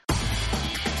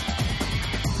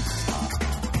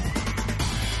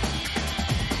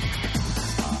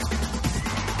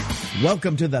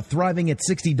Welcome to the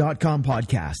ThrivingAt60.com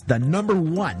podcast, the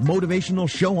 #1 motivational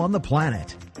show on the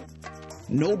planet.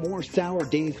 No more sour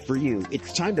days for you.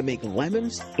 It's time to make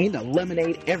lemons into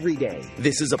lemonade every day.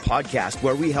 This is a podcast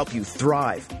where we help you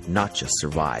thrive, not just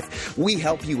survive. We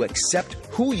help you accept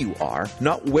who you are,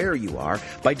 not where you are,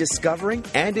 by discovering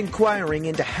and inquiring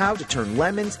into how to turn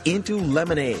lemons into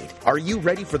lemonade. Are you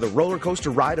ready for the roller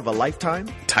coaster ride of a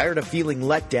lifetime? Tired of feeling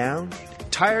let down?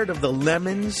 Tired of the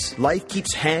lemons life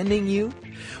keeps handing you?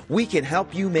 We can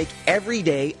help you make every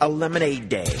day a lemonade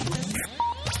day.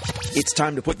 It's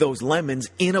time to put those lemons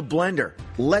in a blender.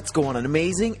 Let's go on an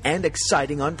amazing and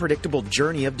exciting unpredictable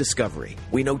journey of discovery.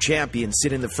 We know champions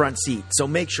sit in the front seat, so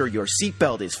make sure your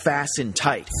seatbelt is fastened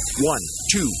tight. 1,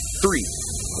 2, 3,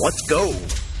 let's go.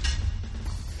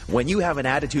 When you have an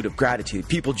attitude of gratitude,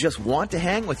 people just want to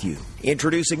hang with you.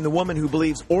 Introducing the woman who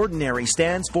believes ordinary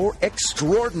stands for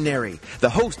extraordinary. The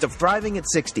host of Thriving at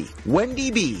 60,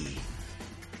 Wendy B.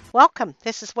 Welcome.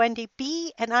 This is Wendy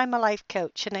B. and I'm a life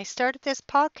coach, and I started this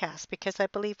podcast because I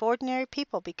believe ordinary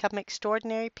people become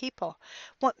extraordinary people.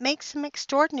 What makes them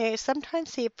extraordinary is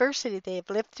sometimes the adversity they have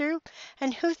lived through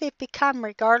and who they've become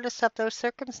regardless of those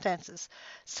circumstances.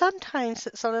 Sometimes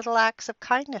it's the little acts of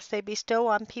kindness they bestow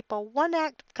on people, one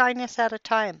act of kindness at a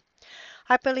time.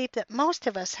 I believe that most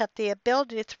of us have the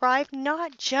ability to thrive,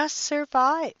 not just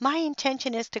survive. My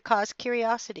intention is to cause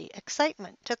curiosity,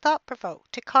 excitement, to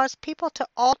thought-provoke, to cause people to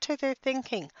alter their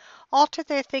thinking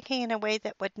in a way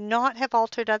that would not have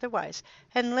altered otherwise,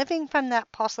 and living from that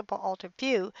possible altered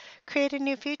view, create a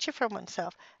new future for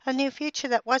oneself, a new future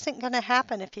that wasn't going to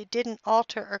happen if you didn't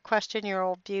alter or question your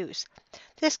old views.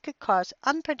 This could cause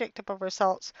unpredictable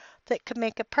results that could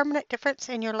make a permanent difference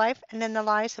in your life and in the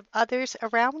lives of others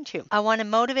around you. I want to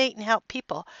motivate and help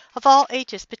people of all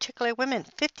ages, particularly women,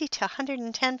 50 to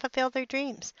 110, fulfill their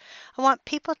dreams. I want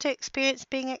people to experience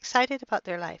being excited about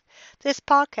their life. This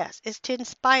podcast is to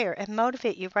inspire and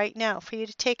motivate you right now for you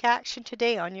to take action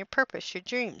today on your purpose, your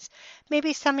dreams.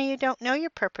 Maybe some of you don't know your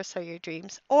purpose or your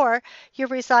dreams, or you're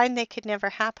resigned they could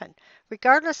never happen.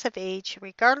 Regardless of age,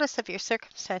 regardless of your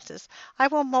circumstances, I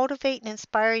will motivate and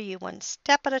inspire you one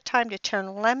step at a time to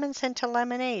turn lemons into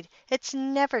lemonade. It's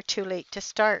never too late to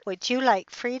start. Would you like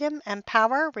freedom and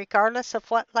power regardless of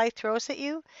what life throws at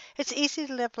you? It's easy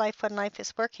to live life when life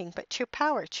is working, but true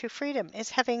power, true freedom is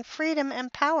having freedom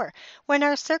and power when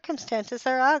our circumstances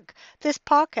are ugh. This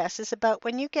podcast is about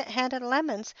when you get handed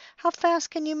lemons, how fast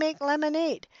can you make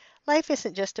lemonade? Life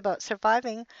isn't just about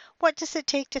surviving. What does it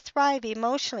take to thrive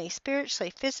emotionally,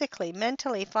 spiritually, physically,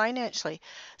 mentally, financially?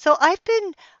 So I've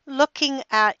been looking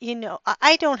at,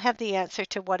 I don't have the answer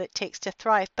to what it takes to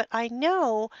thrive, but I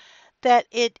know that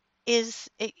it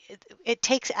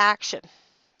takes action.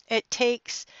 It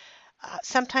takes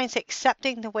sometimes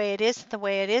accepting the way it is, the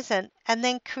way it isn't, and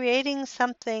then creating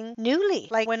something newly.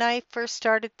 Like when I first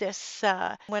started this,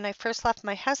 when I first left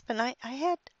my husband, I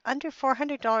had under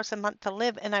 $400 a month to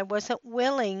live, and I wasn't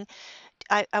willing.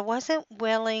 I wasn't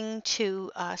willing to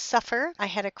suffer. I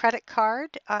had a credit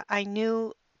card. I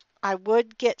knew I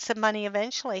would get some money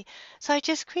eventually, so I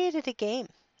just created a game.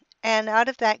 And out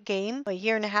of that game, a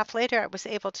year and a half later, I was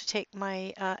able to take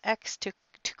my ex to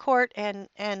court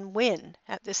and win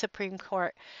at the Supreme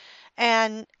Court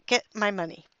and get my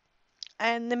money.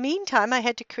 And in the meantime, I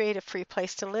had to create a free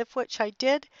place to live, which I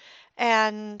did,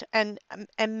 and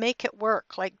make it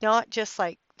work, like not just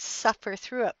like suffer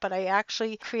through it, but I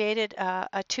actually created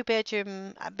a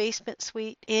 2-bedroom basement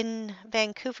suite in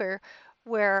Vancouver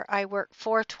where I work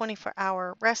 4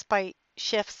 24-hour respite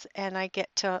shifts, and I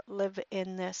get to live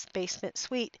in this basement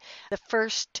suite. The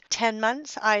first 10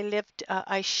 months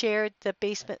I shared the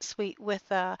basement suite with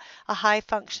a high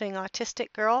functioning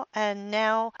autistic girl, and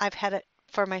now I've had it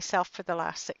for myself for the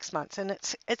last 6 months, and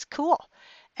it's cool.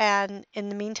 And in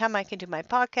the meantime, I can do my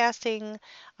podcasting,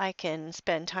 I can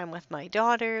spend time with my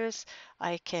daughters,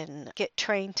 I can get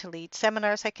trained to lead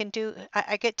seminars, I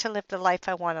get to live the life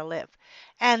I want to live.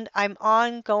 And I'm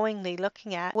ongoingly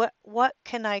looking at what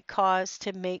can I cause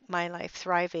to make my life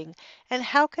thriving, and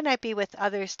how can I be with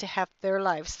others to have their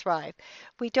lives thrive.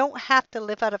 We don't have to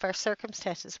live out of our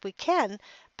circumstances. We can,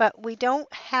 but we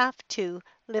don't have to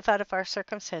live out of our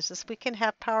circumstances. We can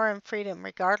have power and freedom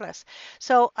regardless.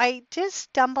 So I just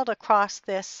stumbled across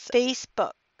this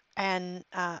Facebook and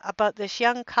about this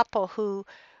young couple who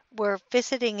were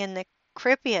visiting in the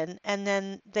Caribbean, and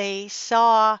then they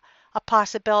saw a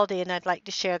possibility, and I'd like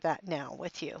to share that now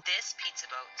with you. This pizza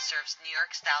boat serves New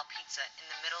York-style pizza in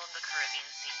the middle of the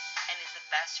Caribbean Sea and is the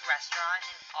best restaurant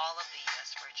in all of the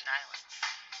U.S. Virgin Islands.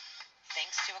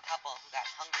 Thanks to a couple who got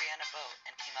hungry on a boat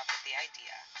and came up with the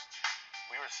idea.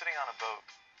 We were sitting on a boat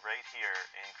right here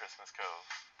in Christmas Cove,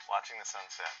 watching the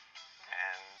sunset.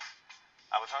 and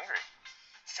I was hungry.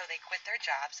 So they quit their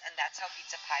jobs, and that's how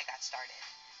Pizza Pie got started.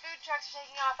 Food trucks are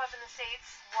taking off up in the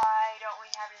States. Why don't we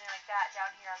have anything like that down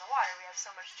here on the water? We have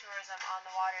so much tourism on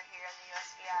the water here in the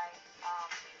USVI.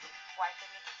 Why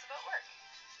couldn't a pizza boat work?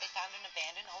 They found an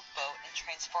abandoned old boat and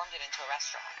transformed it into a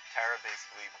restaurant. Tara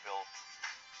basically built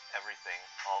everything,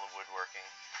 all the woodworking,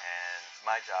 and it's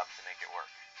my job to make it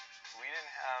work. We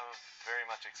didn't have very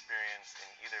much experience in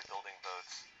either building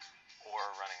boats or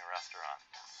running a restaurant,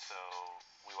 so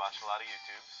we watched a lot of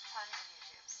YouTubes. Tons of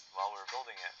YouTubes. While we were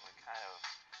building it,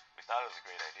 we thought it was a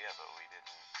great idea, but we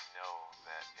didn't know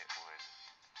that it would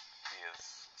be as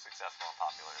successful and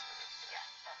popular as it is today. Yeah,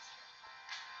 that's true.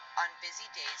 On busy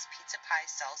days, Pizza Pie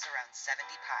sells around 70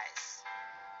 pies,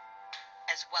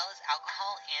 as well as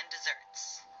alcohol and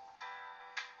desserts.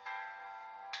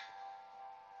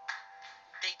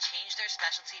 They change their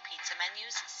specialty pizza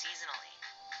menus seasonally.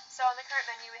 So on the current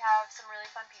menu, we have some really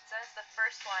fun pizzas. The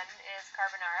first one is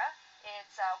carbonara.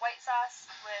 It's white sauce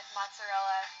with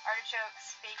mozzarella,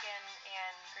 artichokes, bacon,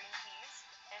 and green peas.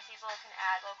 And people can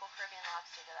add local Caribbean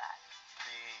lobster to that.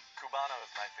 The Cubano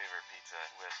is my favorite pizza,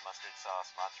 with mustard sauce,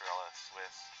 mozzarella,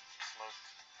 Swiss, smoked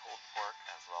pulled pork,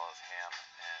 as well as ham,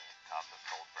 and topped with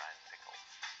cold brine pickles.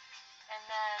 And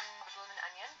then the bloomin'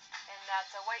 onion, and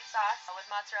that's a white sauce with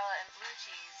mozzarella and blue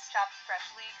cheese, chopped fresh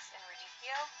leeks and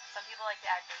radicchio. Some people like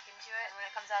to add bacon to it, and when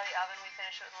it comes out of the oven, we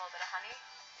finish it with a little bit of honey.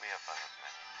 We have fun with the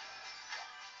menu.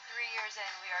 3 years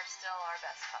in, we are still our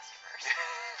best customers.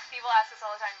 People ask us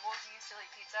all the time, well, do you still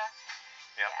eat pizza?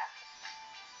 Yep. Yeah.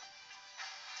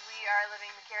 We are living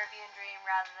the Caribbean dream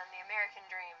rather than the American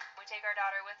dream. We take our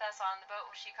daughter with us on the boat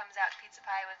when she comes out to Pizza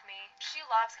Pie with me. She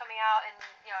loves coming out and,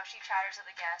 she chatters at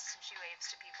the guests and she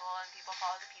waves to people and people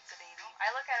call her the pizza baby.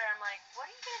 I look at her and I'm like, what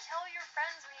are you going to tell your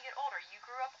friends when you get older? You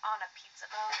grew up on a pizza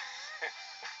boat.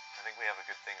 I think we have a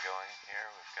good thing going here.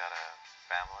 We've got a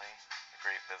family, a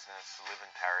great business, live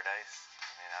in paradise.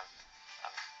 I mean,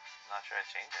 I'm not sure I'd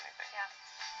change anything. Yeah.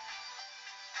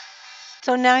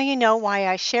 So now you know why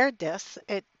I shared this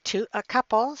to a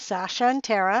couple, Sasha and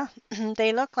Tara.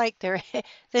 They look like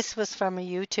this was from a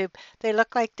YouTube. They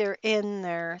look like they're in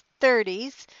their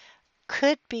 30s,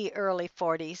 could be early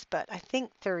 40s, but I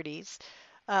think 30s.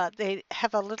 They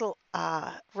have a little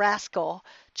rascal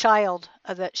child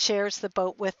that shares the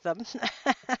boat with them.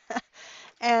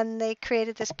 And they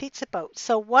created this pizza boat.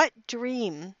 So what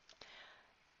dream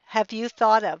have you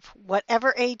thought of,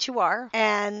 whatever age you are,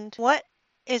 and what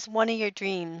is one of your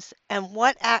dreams, and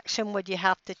what action would you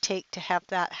have to take to have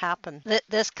that happen?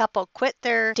 This couple quit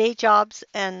their day jobs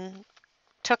and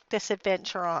took this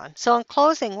adventure on. So in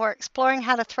closing, we're exploring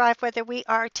how to thrive whether we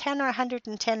are 10 or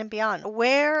 110 and beyond.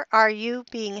 Where are you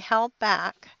being held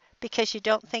back because you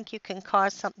don't think you can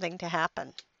cause something to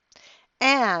happen?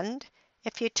 And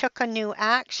if you took a new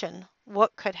action,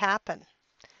 what could happen?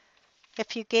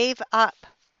 If you gave up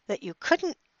that you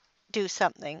couldn't do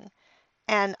something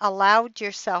and allowed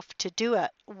yourself to do it,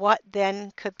 what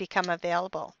then could become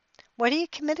available? What are you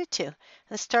committed to?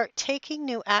 And start taking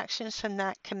new actions from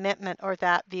that commitment or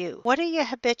that view. What are your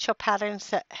habitual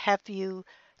patterns that have you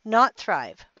not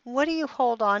thrive? What do you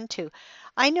hold on to?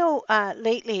 I know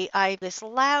lately this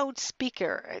loud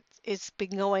speaker, it's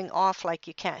been going off like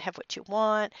you can't have what you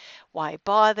want, why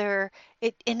bother?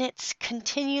 And it's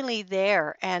continually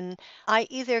there. And I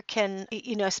either can,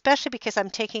 especially because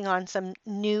I'm taking on some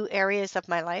new areas of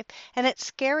my life, and it's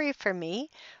scary for me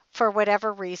for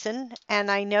whatever reason.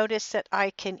 And I notice that I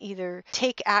can either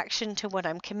take action to what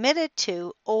I'm committed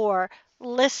to or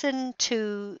listen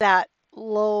to that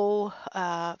low,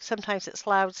 sometimes it's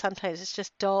loud, sometimes it's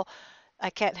just dull. I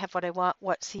can't have what I want.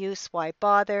 What's the use? Why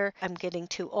bother? I'm getting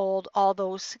too old. All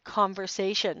those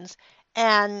conversations.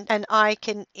 And I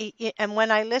can, and when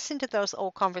I listen to those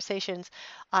old conversations,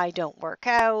 I don't work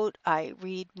out, I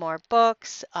read more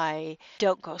books, I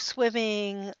don't go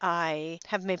swimming, I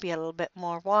have maybe a little bit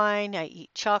more wine, I eat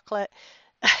chocolate,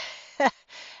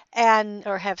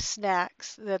 or have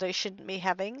snacks that I shouldn't be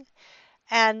having.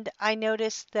 And I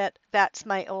noticed that that's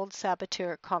my old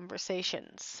saboteur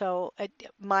conversations. So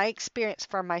my experience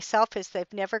for myself is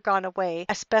they've never gone away,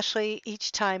 especially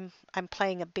each time I'm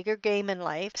playing a bigger game in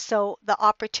life. So the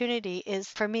opportunity is,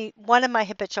 for me, one of my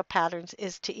habitual patterns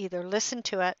is to either listen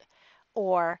to it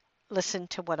or listen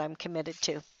to what I'm committed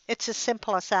to. It's as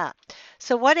simple as that.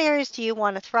 So what areas do you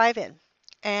want to thrive in?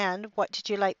 And what did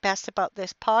you like best about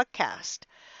this podcast?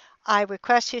 I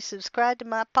request you subscribe to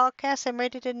my podcast and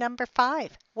rate it at number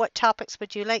 5. What topics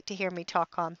would you like to hear me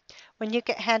talk on? When you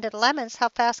get handed lemons, how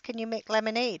fast can you make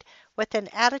lemonade? With an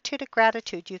attitude of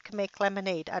gratitude, you can make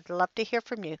lemonade. I'd love to hear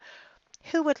from you.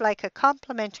 Who would like a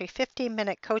complimentary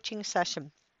 15-minute coaching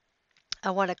session?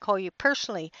 I want to call you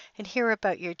personally and hear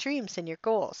about your dreams and your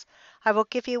goals. I will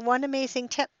give you one amazing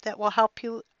tip that will help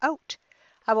you out.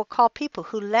 I will call people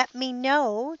who let me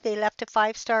know they left a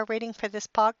 5-star rating for this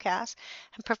podcast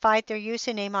and provide their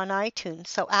username on iTunes.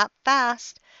 So act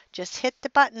fast. Just hit the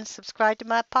button, subscribe to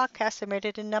my podcast. I'm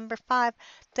rated in number 5.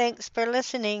 Thanks for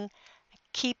listening.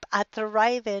 Keep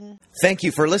thriving. Thank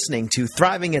you for listening to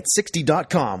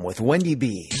ThrivingAt60.com with Wendy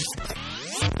B.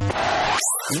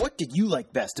 What did you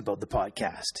like best about the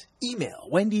podcast? Email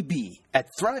Wendy B at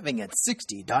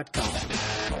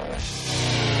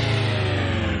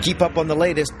ThrivingAt60.com. Keep up on the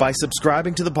latest by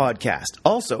subscribing to the podcast.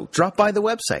 Also, drop by the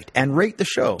website and rate the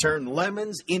show. Turn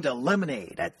lemons into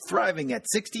lemonade at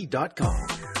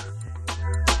ThrivingAt60.com.